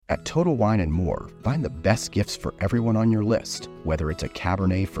At Total Wine & More, find the best gifts for everyone on your list, whether it's a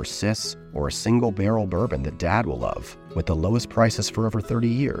Cabernet for Sis or a single barrel bourbon that Dad will love. With the lowest prices for over 30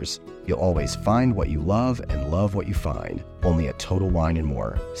 years, you'll always find what you love and love what you find. Only at Total Wine &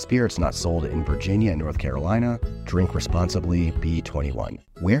 More. Spirits not sold in Virginia and North Carolina. Drink responsibly. B21.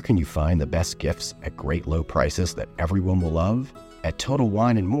 Where can you find the best gifts at great low prices that everyone will love? At Total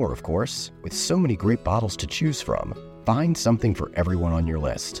Wine & More, of course. With so many great bottles to choose from, find something for everyone on your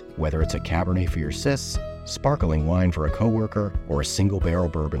list, whether it's a Cabernet for your sis, sparkling wine for a coworker, or a single barrel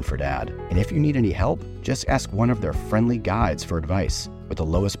bourbon for Dad. And if you need any help, just ask one of their friendly guides for advice. With the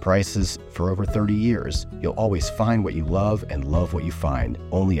lowest prices for over 30 years, you'll always find what you love and love what you find.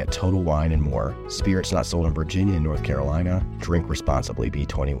 Only at Total Wine & More. Spirits not sold in Virginia and North Carolina. Drink responsibly.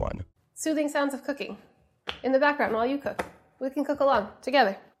 B21. Soothing sounds of cooking in the background while you cook. We can cook along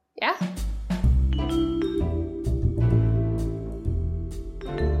together. Yeah?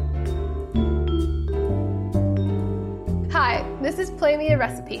 Hi, this is Play Me a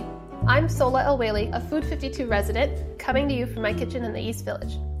Recipe. I'm Sola El Whaley, a Food 52 resident, coming to you from my kitchen in the East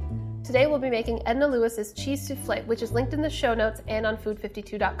Village. Today we'll be making Edna Lewis's cheese souffle, which is linked in the show notes and on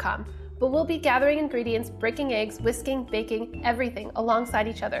food52.com. But we'll be gathering ingredients, breaking eggs, whisking, baking, everything alongside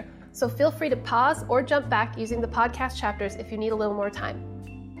each other. So feel free to pause or jump back using the podcast chapters if you need a little more time.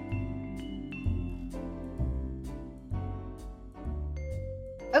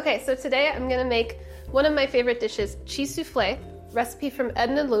 Okay, so today I'm gonna make one of my favorite dishes, cheese souffle, recipe from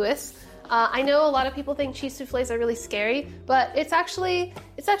Edna Lewis. I know a lot of people think cheese souffles are really scary, but it's actually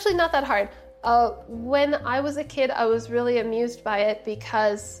not that hard. When I was a kid, I was really amused by it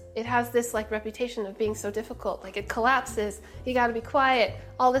because it has this reputation of being so difficult. It collapses, you gotta be quiet,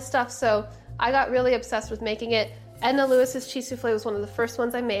 all this stuff. So I got really obsessed with making it. Edna Lewis's cheese souffle was one of the first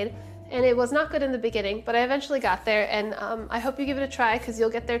ones I made, and it was not good in the beginning, but I eventually got there, and I hope you give it a try because you'll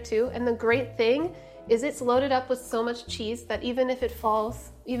get there too. And the great thing is it's loaded up with so much cheese that even if it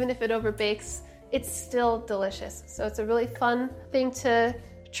falls, even if it overbakes, it's still delicious. So it's a really fun thing to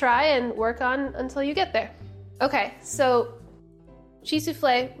try and work on until you get there. Okay, so cheese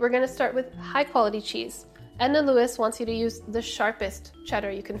souffle, we're gonna start with high quality cheese. Edna Lewis wants you to use the sharpest cheddar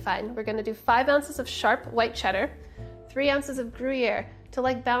you can find. We're gonna do 5 ounces of sharp white cheddar, 3 ounces of Gruyere to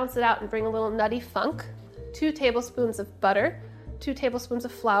balance it out and bring a little nutty funk, 2 tablespoons of butter, 2 tablespoons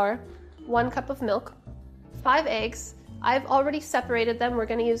of flour, 1 cup of milk, 5 eggs. I've already separated them. We're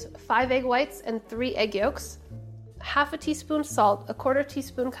gonna use 5 egg whites and 3 egg yolks, half a teaspoon salt, a quarter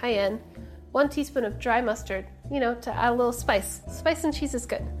teaspoon cayenne, 1 teaspoon of dry mustard, to add a little spice. Spice and cheese is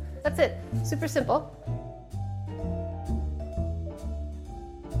good. That's it. Super simple.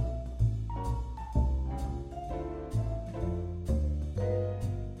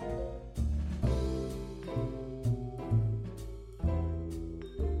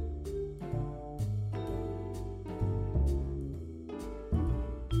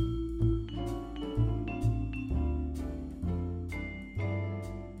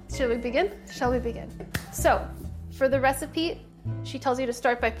 Shall we begin? So, for the recipe, she tells you to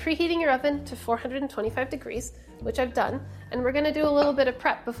start by preheating your oven to 425 degrees, which I've done, and we're gonna do a little bit of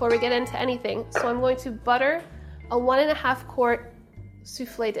prep before we get into anything. So I'm going to butter a 1.5 quart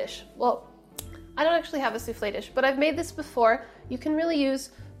souffle dish. Well, I don't actually have a souffle dish, but I've made this before. You can really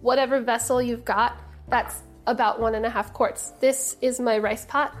use whatever vessel you've got. That's about 1.5 quarts. This is my rice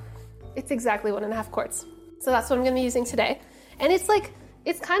pot. It's exactly 1.5 quarts. So that's what I'm gonna be using today. And it's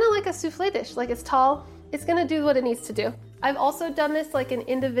kind of like a souffle dish. It's tall. It's gonna do what it needs to do. I've also done this in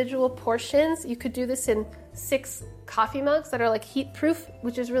individual portions. You could do this in 6 coffee mugs that are heat proof,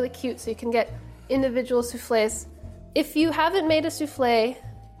 which is really cute. So you can get individual souffles. If you haven't made a souffle,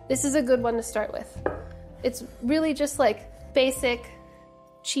 this is a good one to start with. It's really just basic,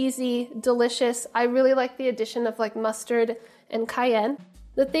 cheesy, delicious. I really like the addition of mustard and cayenne.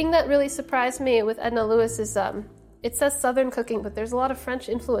 The thing that really surprised me with Edna Lewis is it says Southern cooking, but there's a lot of French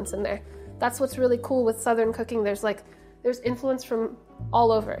influence in there. That's what's really cool with Southern cooking. There's influence from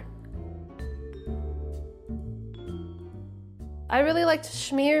all over. I really like to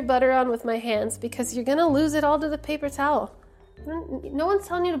smear butter on with my hands because you're gonna lose it all to the paper towel. No one's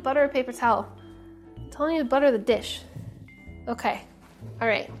telling you to butter a paper towel. I'm telling you to butter the dish. Okay, all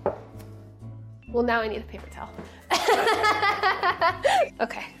right. Well, now I need a paper towel.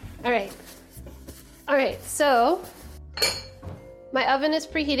 Okay, all right. All right, so my oven is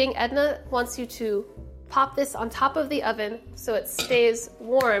preheating. Edna wants you to pop this on top of the oven so it stays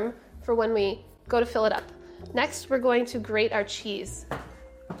warm for when we go to fill it up. Next, we're going to grate our cheese.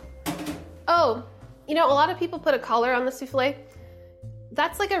 Oh, a lot of people put a collar on the souffle.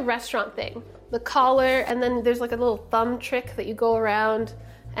 That's a restaurant thing. The collar, and then there's a little thumb trick that you go around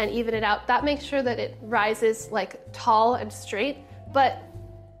and even it out. That makes sure that it rises like tall and straight, but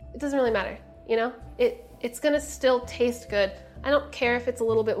it doesn't really matter, you know? It's gonna still taste good. I don't care if it's a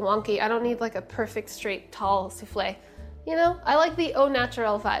little bit wonky. I don't need like a perfect, straight, tall souffle. You know, I like the au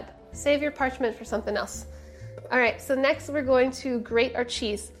naturel vibe. Save your parchment for something else. All right, so next we're going to grate our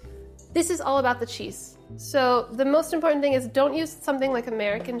cheese. This is all about the cheese. So the most important thing is don't use something like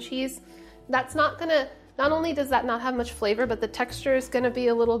American cheese. That's not only does that not have much flavor, but the texture is gonna be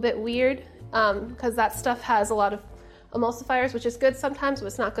a little bit weird because that stuff has a lot of emulsifiers, which is good sometimes, but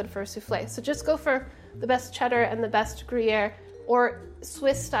it's not good for a souffle. So just go for the best cheddar and the best Gruyere or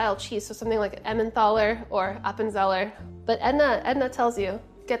Swiss style cheese, so something like Emmentaler or Appenzeller. But Edna tells you,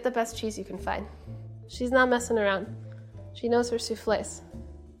 get the best cheese you can find. She's not messing around. She knows her souffles.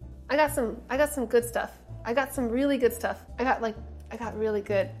 I got some good stuff. I got some really good stuff. I got really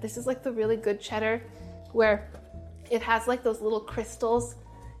good. This is like the really good cheddar where it has like those little crystals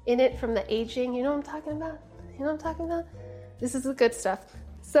in it from the aging. You know what I'm talking about? You know what I'm talking about? This is the good stuff.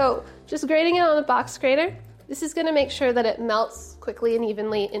 So just grating it on a box grater, this is gonna make sure that it melts quickly and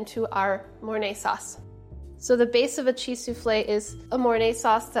evenly into our Mornay sauce. So the base of a cheese souffle is a Mornay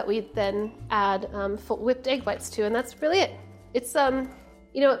sauce that we then add whipped egg whites to, and that's really it. It's,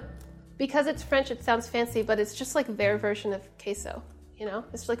 you know, because it's French, it sounds fancy, but it's just like their version of queso, you know?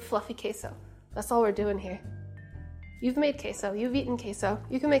 It's like fluffy queso. That's all we're doing here. You've made queso, you've eaten queso,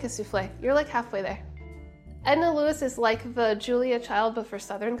 you can make a souffle. You're like halfway there. Edna Lewis is like the Julia Child, but for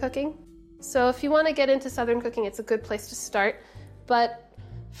Southern cooking. So if you want to get into Southern cooking, it's a good place to start. But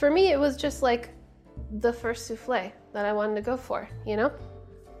for me, it was just like the first souffle that I wanted to go for, you know?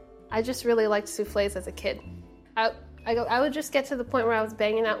 I just really liked souffles as a kid. I would just get to the point where I was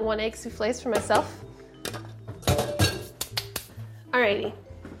banging out 1 egg souffles for myself. Alrighty,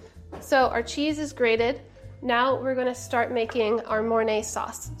 so our cheese is grated. Now we're gonna start making our Mornay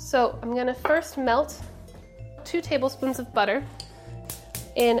sauce. So I'm gonna first melt 2 tablespoons of butter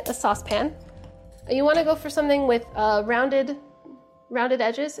in a saucepan. You wanna go for something with rounded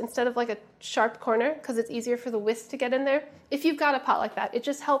edges instead of like a sharp corner because it's easier for the whisk to get in there. If you've got a pot like that, it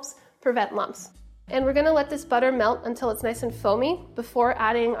just helps prevent lumps. And we're gonna let this butter melt until it's nice and foamy before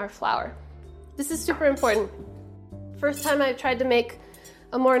adding our flour. This is super important. First time I tried to make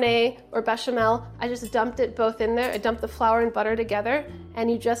a Mornay or bechamel, I just dumped it both in there. I dumped the flour and butter together,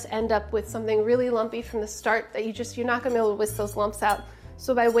 and you just end up with something really lumpy from the start that you're not gonna be able to whisk those lumps out.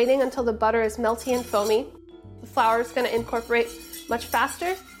 So by waiting until the butter is melty and foamy, the flour is gonna incorporate much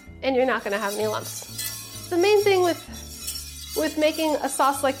faster, and you're not gonna have any lumps. The main thing with making a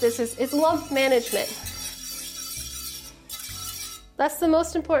sauce like this is lump management. That's the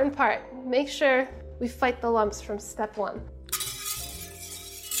most important part. Make sure we fight the lumps from step 1.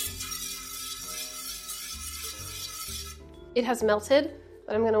 It has melted,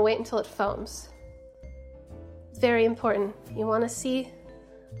 but I'm gonna wait until it foams. Very important. You wanna see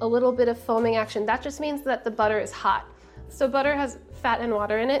a little bit of foaming action. That just means that the butter is hot. So butter has fat and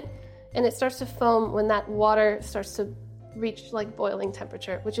water in it, and it starts to foam when that water starts to reach like boiling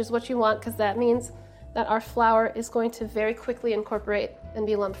temperature, which is what you want because that means that our flour is going to very quickly incorporate and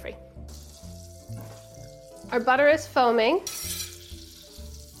be lump-free. Our butter is foaming.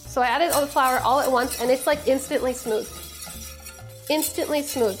 So I added all the flour all at once, and it's like instantly smooth. Instantly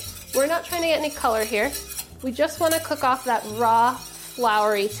smooth. We're not trying to get any color here. We just want to cook off that raw,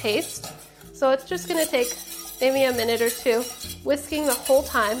 floury taste. So it's just going to take maybe a minute or 2, whisking the whole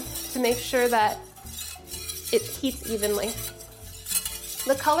time to make sure that it heats evenly.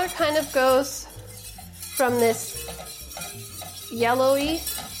 The color kind of goes from this yellowy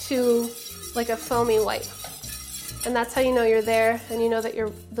to like a foamy white. And that's how you know you're there, and you know that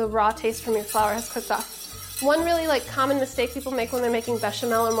the raw taste from your flour has cooked off. One really like common mistake people make when they're making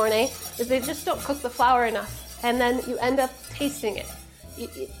bechamel or Mornay is they just don't cook the flour enough, and then you end up tasting it.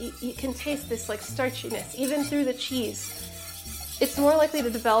 You can taste this like starchiness even through the cheese. It's more likely to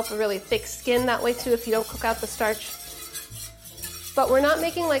develop a really thick skin that way too if you don't cook out the starch. But we're not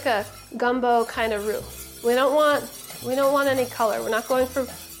making like a gumbo kind of roux. We don't want any color. We're not going for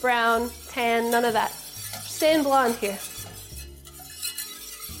brown, tan, none of that. We're staying blonde here.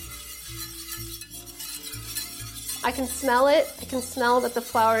 I can smell it. I can smell that the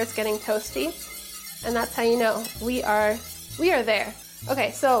flour is getting toasty, and that's how you know we are there.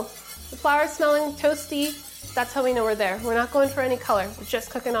 Okay, so the flour is smelling toasty. That's how we know we're there. We're not going for any color. We're just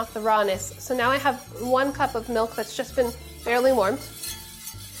cooking off the rawness. So now I have 1 cup of milk that's just been barely warmed.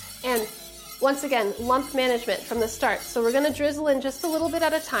 And once again, lump management from the start. So we're gonna drizzle in just a little bit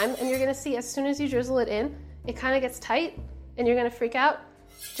at a time, and you're gonna see as soon as you drizzle it in, it kind of gets tight, and you're gonna freak out.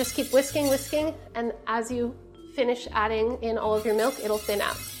 Just keep whisking, and as you finish adding in all of your milk, it'll thin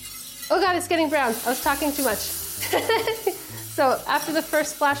out. Oh God, it's getting brown. I was talking too much. So after the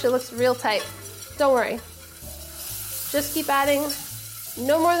first splash, it looks real tight. Don't worry. Just keep adding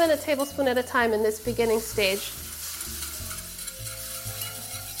no more than a tablespoon at a time in this beginning stage,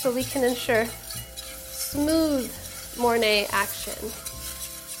 so we can ensure smooth Mornay action.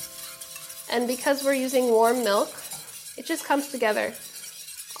 And because we're using warm milk, it just comes together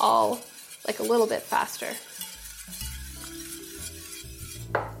all like a little bit faster.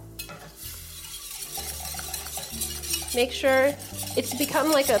 Make sure it's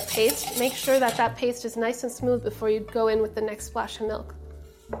become like a paste. Make sure that that paste is nice and smooth before you go in with the next splash of milk.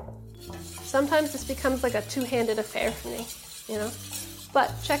 Sometimes this becomes like a two-handed affair for me, you know?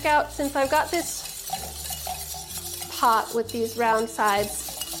 But check out, since I've got this pot with these round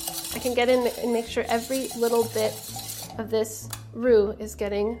sides, I can get in and make sure every little bit of this roux is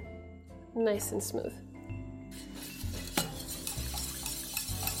getting nice and smooth.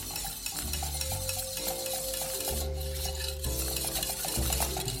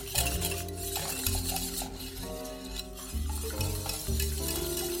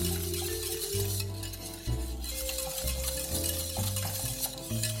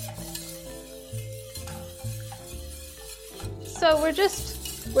 So we're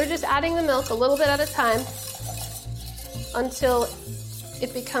just adding the milk a little bit at a time until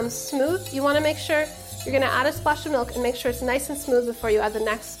it becomes smooth. You want to make sure you're going to add a splash of milk and make sure it's nice and smooth before you add the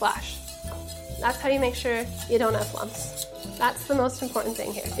next splash. That's how you make sure you don't have lumps. That's the most important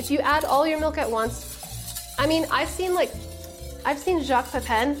thing here. If you add all your milk at once, I mean, I've seen Jacques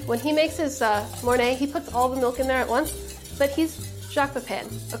Pepin, when he makes his Mornay, he puts all the milk in there at once, but he's Jacques Pepin,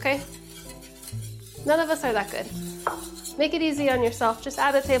 okay? None of us are that good. Make it easy on yourself. Just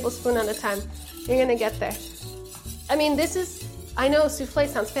add a tablespoon at a time. You're gonna get there. I mean, I know souffle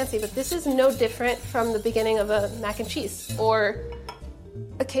sounds fancy, but this is no different from the beginning of a mac and cheese or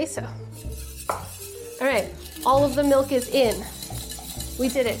a queso. All right, all of the milk is in. We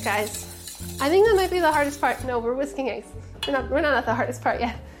did it, guys. I think that might be the hardest part. No, we're whisking eggs. We're not at the hardest part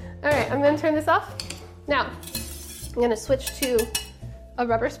yet. All right, I'm gonna turn this off. Now, I'm gonna switch to a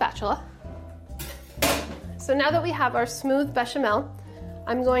rubber spatula. So now that we have our smooth bechamel,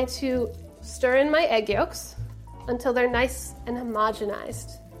 I'm going to stir in my egg yolks until they're nice and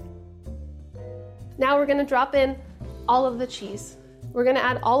homogenized. Now we're gonna drop in all of the cheese. We're gonna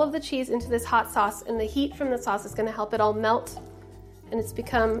add all of the cheese into this hot sauce, and the heat from the sauce is gonna help it all melt, and it's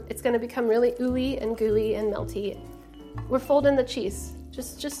gonna become really ooey and gooey and melty. We're folding the cheese.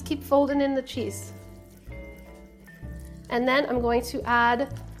 Just keep folding in the cheese. And then I'm going to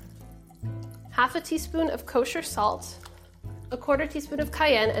add half a teaspoon of kosher salt, a quarter teaspoon of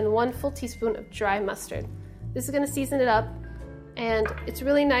cayenne, and 1 full teaspoon of dry mustard. This is gonna season it up, and it's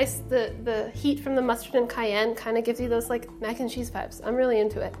really nice. The heat from the mustard and cayenne kind of gives you those like mac and cheese vibes. I'm really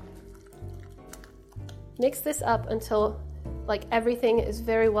into it. Mix this up until like everything is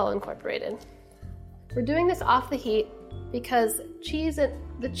very well incorporated. We're doing this off the heat because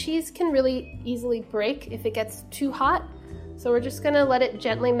the cheese can really easily break if it gets too hot. So we're just gonna let it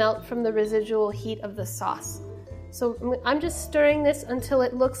gently melt from the residual heat of the sauce. So I'm just stirring this until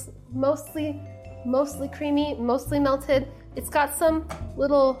it looks mostly creamy, mostly melted. It's got some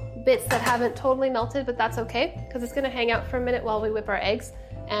little bits that haven't totally melted, but that's okay, because it's gonna hang out for a minute while we whip our eggs.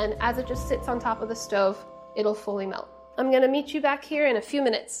 And as it just sits on top of the stove, it'll fully melt. I'm gonna meet you back here in a few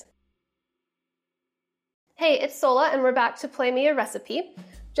minutes. Hey, it's Sola, and we're back to play me a recipe.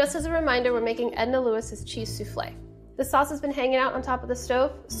 Just as a reminder, we're making Edna Lewis's cheese souffle. The sauce has been hanging out on top of the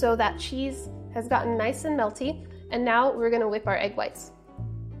stove, so that cheese has gotten nice and melty, and now we're gonna whip our egg whites.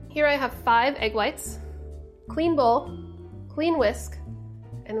 Here I have 5 egg whites, clean bowl, clean whisk,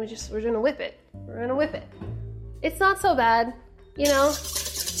 and we're gonna whip it. We're gonna whip it. It's not so bad, you know,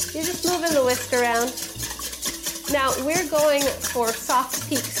 you're just moving the whisk around. Now we're going for soft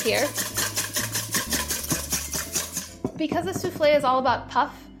peaks here. Because a souffle is all about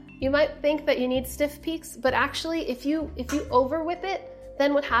puff, you might think that you need stiff peaks, but actually if you over whip it,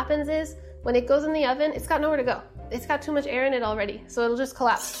 then what happens is when it goes in the oven, it's got nowhere to go. It's got too much air in it already, so it'll just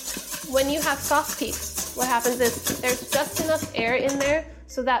collapse. When you have soft peaks, what happens is there's just enough air in there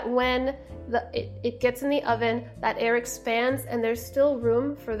so that when it gets in the oven, that air expands and there's still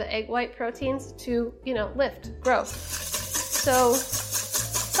room for the egg white proteins to, lift, grow. So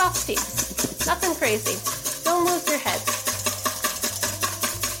soft peaks, nothing crazy. Don't lose your head.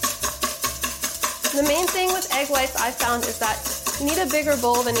 The main thing with egg whites I found is that you need a bigger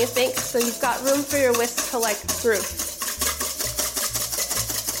bowl than you think, so you've got room for your whisk to through.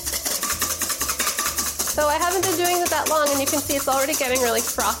 So I haven't been doing it that long, and you can see it's already getting really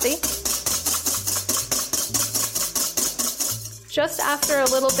frothy. Just after a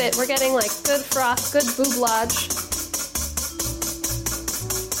little bit, we're getting like good froth, good boublage.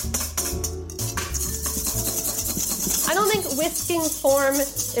 I don't think whisking form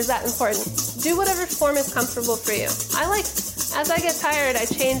is that important. Do whatever form is comfortable for you. As I get tired, I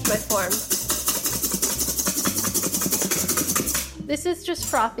change my form. This is just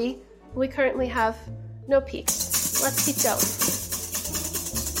frothy. We currently have no peak. Let's keep going.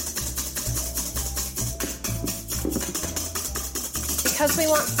 Because we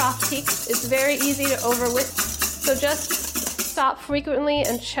want soft peaks, it's very easy to over-whisk. So just stop frequently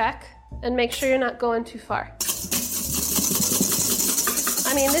and check and make sure you're not going too far.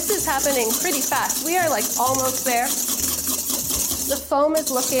 I mean, this is happening pretty fast. We are like almost there. The foam is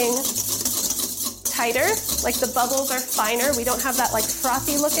looking tighter, like the bubbles are finer. We don't have that like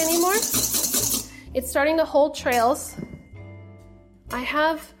frothy look anymore. It's starting to hold trails. I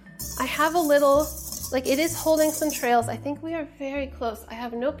have a little, like it is holding some trails. I think we are very close. I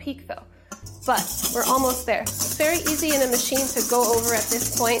have no peak though, but we're almost there. It's very easy in a machine to go over at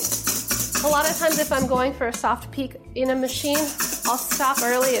this point. A lot of times if I'm going for a soft peak in a machine, I'll stop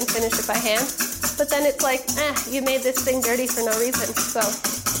early and finish it by hand. But then it's like, you made this thing dirty for no reason. So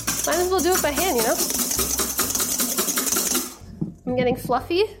might as well do it by hand, you know? I'm getting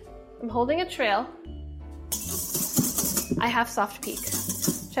fluffy. I'm holding a trail. I have soft peak.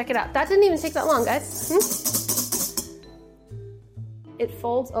 Check it out. That didn't even take that long, guys. It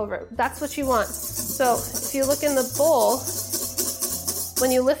folds over. That's what you want. So if you look in the bowl, when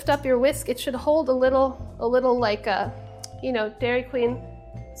you lift up your whisk, it should hold a little like a, Dairy Queen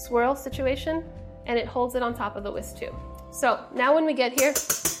swirl situation, and it holds it on top of the whisk too. So now when we get here,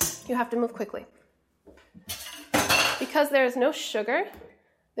 you have to move quickly. Because there is no sugar,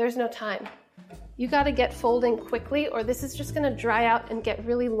 there's no time. You gotta get folding quickly or this is just gonna dry out and get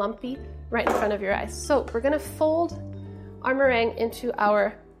really lumpy right in front of your eyes. So we're gonna fold our meringue into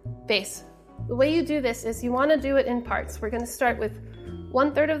our base. The way you do this is you wanna do it in parts. We're gonna start with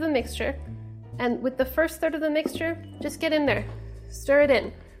 1/3 of the mixture, and with the first third of the mixture, just get in there, stir it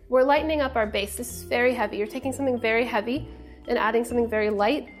in. We're lightening up our base. This is very heavy. You're taking something very heavy and adding something very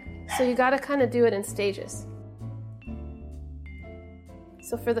light, so you gotta kind of do it in stages.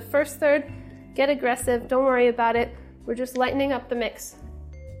 So for the first third, get aggressive, don't worry about it. We're just lightening up the mix.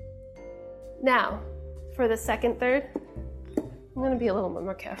 Now, for the second third, I'm gonna be a little bit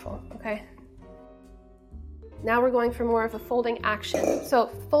more careful, okay? Now we're going for more of a folding action. So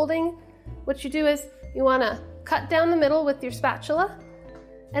folding, what you do is you wanna cut down the middle with your spatula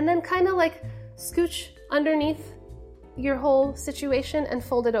and then kind of like scooch underneath your whole situation and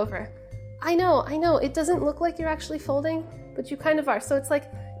fold it over. I know, it doesn't look like you're actually folding, but you kind of are. So it's like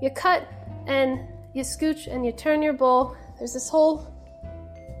you cut and you scooch and you turn your bowl. There's this whole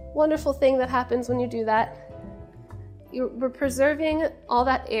wonderful thing that happens when you do that. We're preserving all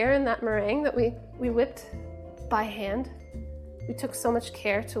that air in that meringue that we whipped by hand. We took so much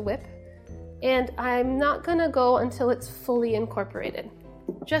care to whip. And I'm not gonna go until it's fully incorporated.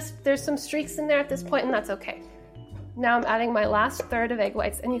 Just, there's some streaks in there at this point and that's okay. Now I'm adding my last third of egg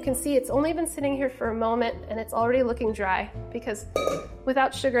whites and you can see it's only been sitting here for a moment and it's already looking dry because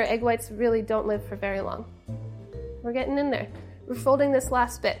without sugar, egg whites really don't live for very long. We're getting in there. We're folding this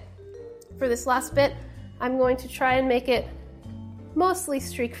last bit. For this last bit, I'm going to try and make it mostly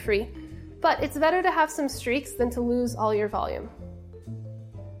streak-free, but it's better to have some streaks than to lose all your volume.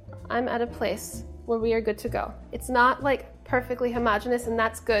 I'm at a place where we are good to go. It's not like perfectly homogeneous and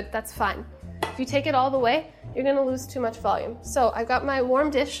that's good, that's fine. If you take it all the way, you're gonna lose too much volume. So I've got my warm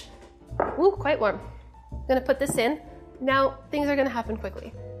dish. Ooh, quite warm. I'm gonna put this in. Now things are gonna happen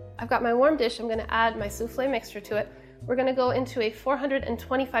quickly. I've got my warm dish. I'm gonna add my souffle mixture to it. We're gonna go into a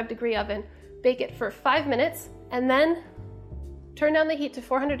 425-degree oven, bake it for 5 minutes, and then turn down the heat to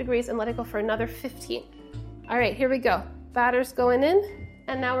 400 degrees and let it go for another 15. All right, here we go. Batter's going in,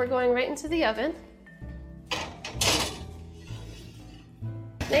 and now we're going right into the oven.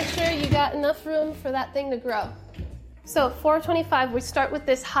 Make sure you got enough room for that thing to grow. So 425, we start with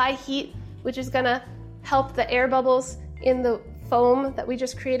this high heat, which is gonna help the air bubbles in the foam that we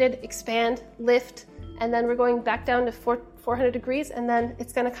just created expand, lift, and then we're going back down to 400 degrees, and then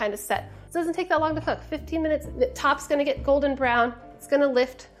it's gonna kind of set. It doesn't take that long to cook, 15 minutes. The top's gonna get golden brown, it's gonna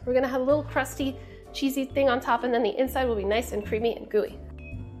lift, we're gonna have a little crusty, cheesy thing on top, and then the inside will be nice and creamy and gooey.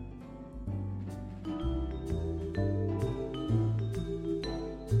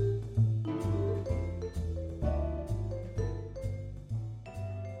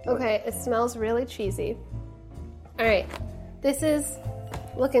 Okay, it smells really cheesy. All right, this is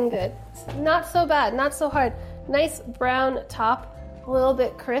looking good. Not so bad, not so hard. Nice brown top, a little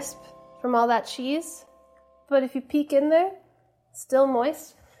bit crisp from all that cheese. But if you peek in there, Still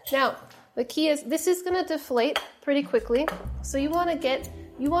moist. Now, the key is this is gonna deflate pretty quickly. So you wanna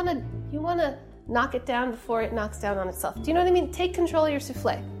knock it down before it knocks down on itself. Do you know what I mean? Take control of your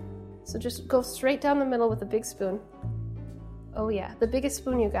souffle. So just go straight down the middle with a big spoon. Oh yeah, the biggest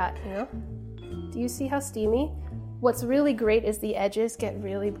spoon you got, you know? Do you see how steamy? What's really great is the edges get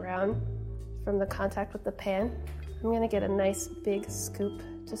really brown from the contact with the pan. I'm gonna get a nice big scoop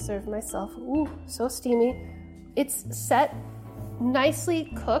to serve myself. Ooh, so steamy. It's set,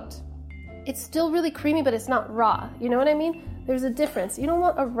 nicely cooked. It's still really creamy, but it's not raw. You know what I mean? There's a difference. You don't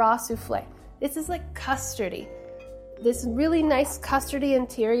want a raw souffle. This is like custardy. This really nice custardy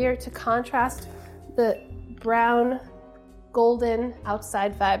interior to contrast the brown, golden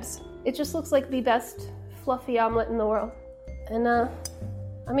outside vibes. It just looks like the best fluffy omelet in the world. And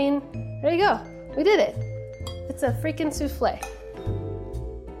I mean, there you go. We did it. It's a freaking souffle.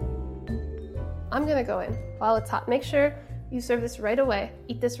 I'm gonna go in while it's hot. Make sure you serve this right away.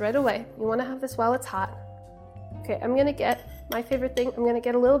 Eat this right away. You wanna have this while it's hot. Okay, I'm gonna get my favorite thing. I'm gonna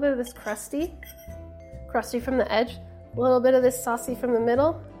get a little bit of this crusty from the edge, a little bit of this saucy from the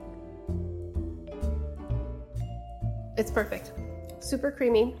middle. It's perfect. Super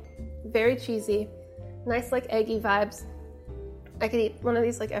creamy, very cheesy, nice like eggy vibes. I could eat one of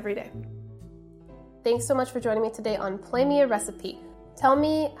these like every day. Thanks so much for joining me today on Play Me a Recipe. Tell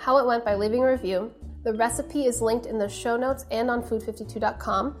me how it went by leaving a review. The recipe is linked in the show notes and on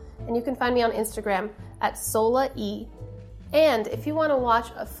food52.com, and you can find me on Instagram at SolaE. And if you want to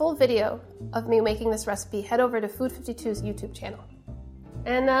watch a full video of me making this recipe, head over to Food52's YouTube channel.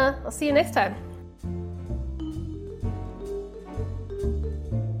 And I'll see you next time.